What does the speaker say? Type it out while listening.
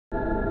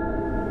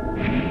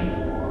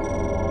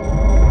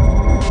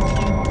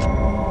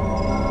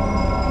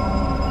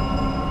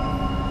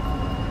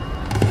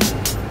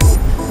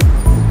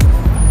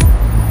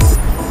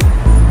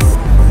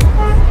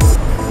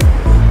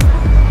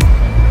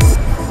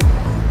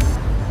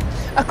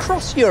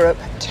Across Europe,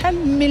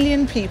 10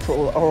 million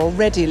people are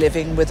already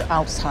living with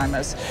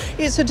Alzheimer's.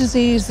 It's a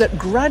disease that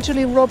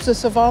gradually robs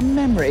us of our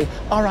memory,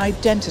 our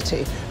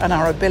identity, and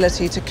our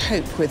ability to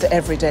cope with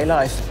everyday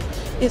life.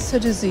 It's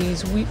a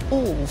disease we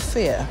all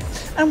fear,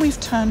 and we've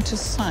turned to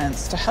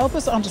science to help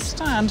us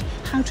understand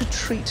how to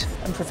treat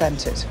and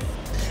prevent it.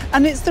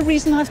 And it's the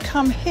reason I've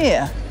come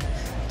here,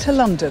 to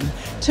London,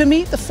 to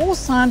meet the 4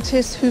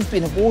 scientists who've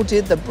been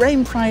awarded the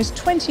Brain Prize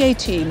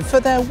 2018 for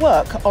their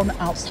work on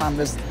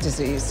Alzheimer's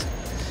disease.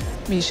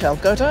 Michel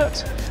Godot,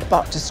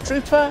 Bart de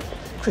Strooper,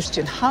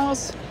 Christian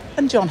Haas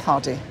and John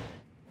Hardy.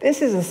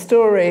 This is a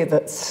story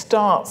that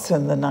starts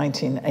in the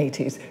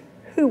 1980s.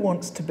 Who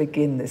wants to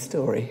begin this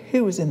story?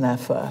 Who was in there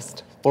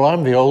first? Well,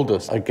 I'm the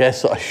oldest. I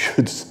guess I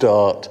should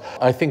start.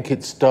 I think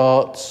it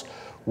starts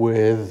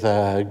with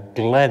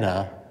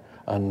Glenner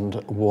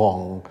and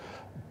Wong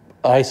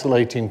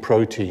isolating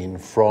protein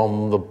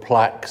from the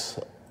plaques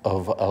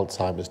of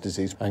Alzheimer's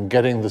disease and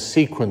getting the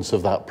sequence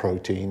of that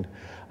protein,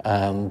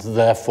 and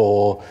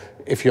therefore,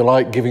 if you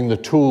like, giving the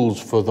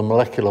tools for the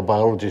molecular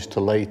biologist to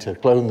later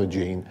clone the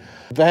gene.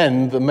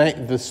 Then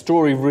the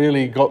story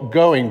really got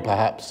going,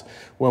 perhaps,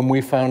 when we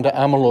found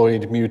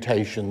amyloid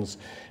mutations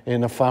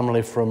in a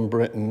family from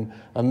Britain,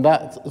 and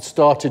that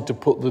started to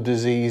put the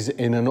disease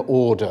in an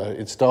order.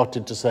 It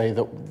started to say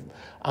that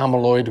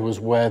amyloid was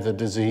where the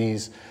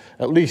disease,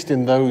 at least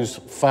in those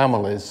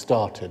families,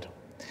 started.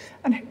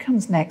 And who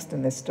comes next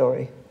in this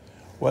story?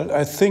 Well,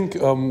 I think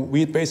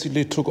we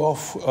basically took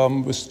off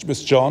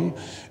with John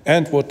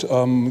and what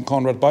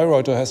Konrad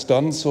Bayreuther has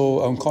done. So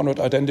Konrad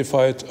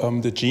identified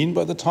the gene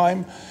by the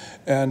time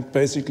and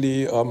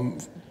basically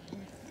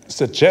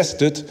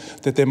suggested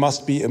that there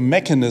must be a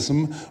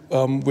mechanism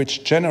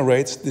which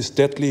generates this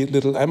deadly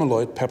little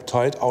amyloid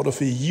peptide out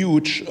of a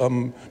huge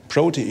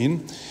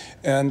protein.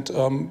 And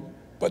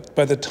but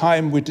by the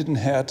time we didn't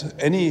have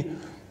any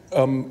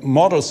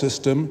model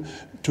system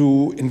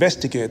to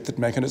investigate that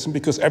mechanism,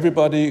 because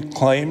everybody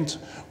claimed,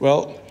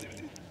 well,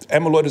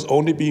 amyloid is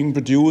only being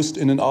produced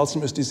in an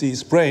Alzheimer's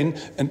disease brain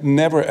and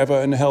never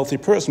ever in a healthy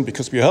person,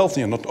 because we're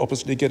healthy and not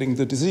obviously getting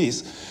the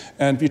disease.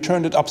 And we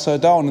turned it upside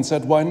down and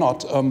said, why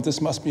not?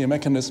 This must be a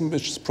mechanism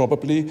which is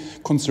probably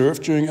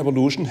conserved during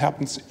evolution,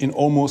 happens in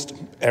almost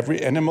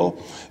every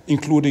animal,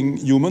 including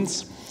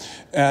humans.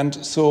 And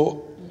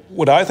so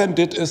what I then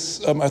did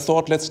is I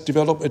thought, let's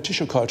develop a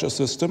tissue culture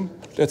system.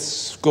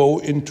 Let's go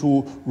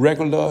into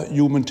regular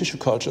human tissue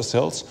culture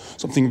cells,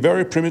 something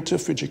very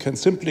primitive which you can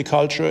simply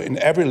culture in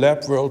every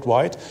lab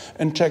worldwide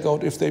and check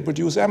out if they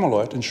produce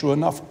amyloid. And sure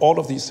enough, all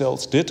of these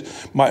cells did.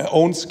 My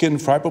own skin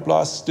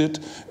fibroblasts did,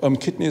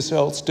 kidney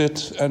cells did,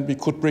 and we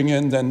could bring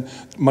in then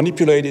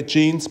manipulated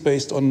genes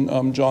based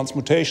on John's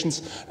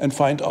mutations and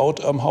find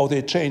out how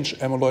they change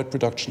amyloid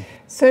production.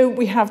 So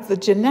we have the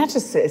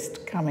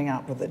geneticist coming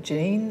up with the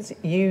genes.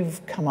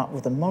 You've come up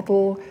with a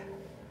model,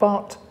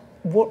 but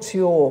what's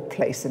your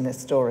place in this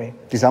story?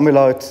 This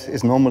amyloid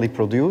is normally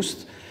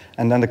produced,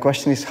 and then the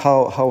question is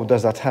how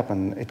does that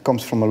happen? It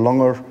comes from a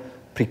longer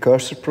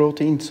precursor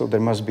protein, so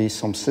there must be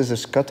some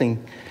scissors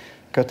cutting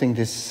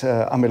this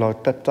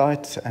amyloid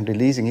peptide and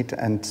releasing it.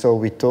 And so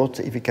we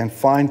thought if we can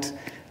find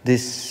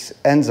these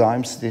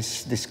enzymes,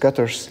 these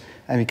cutters,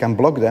 and we can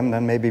block them,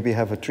 then maybe we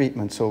have a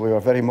treatment. So we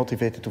are very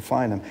motivated to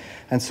find them.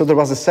 And so there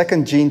was a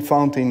second gene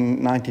found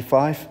in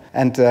 '95,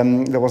 and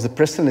there was the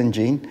preselin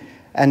gene,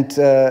 and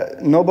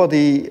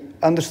nobody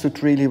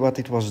understood really what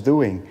it was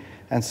doing.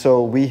 And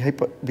so we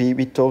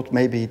thought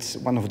maybe it's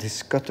one of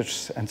these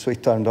cutters, and so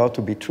it turned out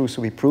to be true,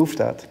 so we proved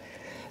that.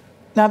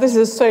 Now, this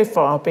has so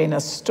far been a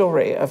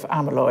story of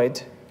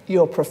amyloid.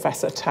 You're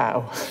Professor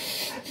Tau.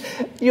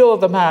 You're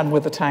the man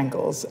with the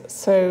tangles.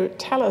 So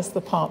tell us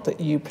the part that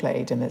you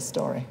played in this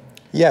story.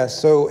 Yes,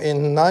 so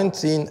in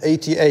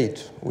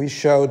 1988, we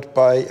showed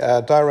by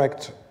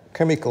direct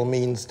chemical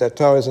means that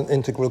tau is an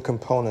integral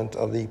component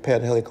of the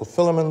paired helical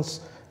filaments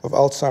of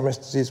Alzheimer's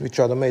disease, which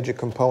are the major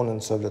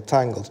components of the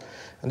tangles.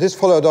 And this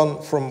followed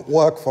on from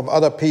work from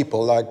other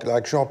people,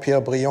 like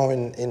Jean-Pierre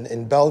Briand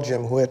in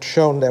Belgium, who had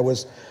shown there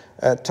was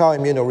tau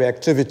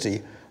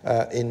immunoreactivity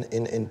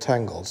in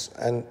tangles.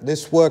 And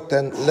this work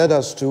then led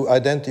us to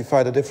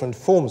identify the different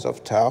forms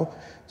of tau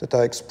that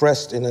are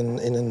expressed in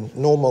a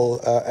normal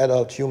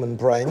adult human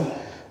brain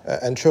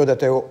and show that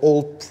they were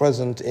all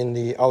present in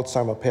the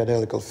Alzheimer paired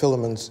helical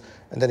filaments.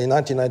 And then in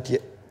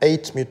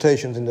 1998,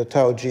 mutations in the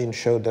tau gene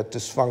showed that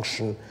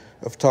dysfunction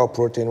of tau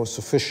protein was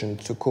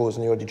sufficient to cause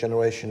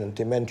neurodegeneration and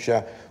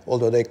dementia,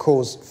 although they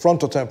cause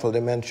frontotemporal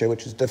dementia,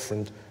 which is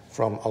different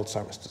from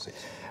Alzheimer's disease.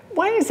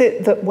 Why is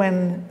it that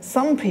when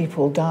some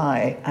people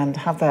die and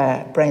have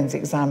their brains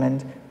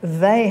examined,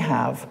 they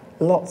have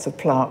lots of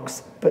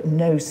plaques but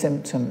no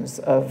symptoms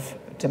of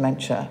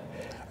dementia?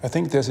 I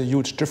think there's a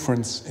huge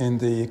difference in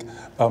the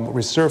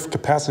reserve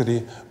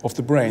capacity of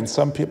the brain.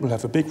 Some people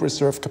have a big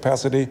reserve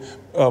capacity,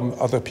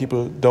 other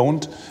people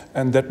don't,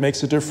 and that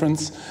makes a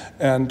difference.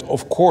 And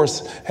of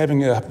course,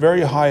 having a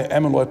very high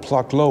amyloid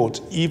plaque load,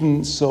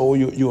 even so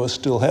you are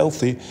still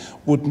healthy,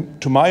 would,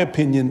 to my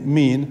opinion,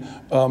 mean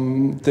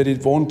that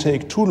it won't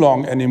take too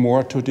long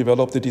anymore to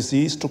develop the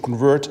disease, to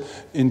convert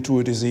into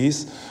a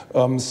disease.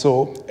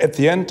 So at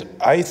the end,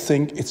 I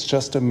think it's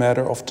just a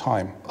matter of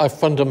time. I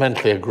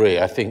fundamentally agree.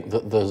 I think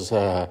that there's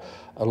a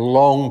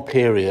long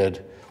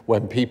period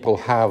when people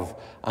have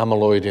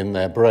amyloid in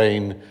their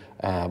brain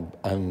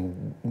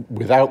and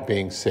without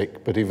being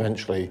sick, but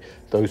eventually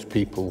those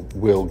people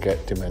will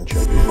get dementia.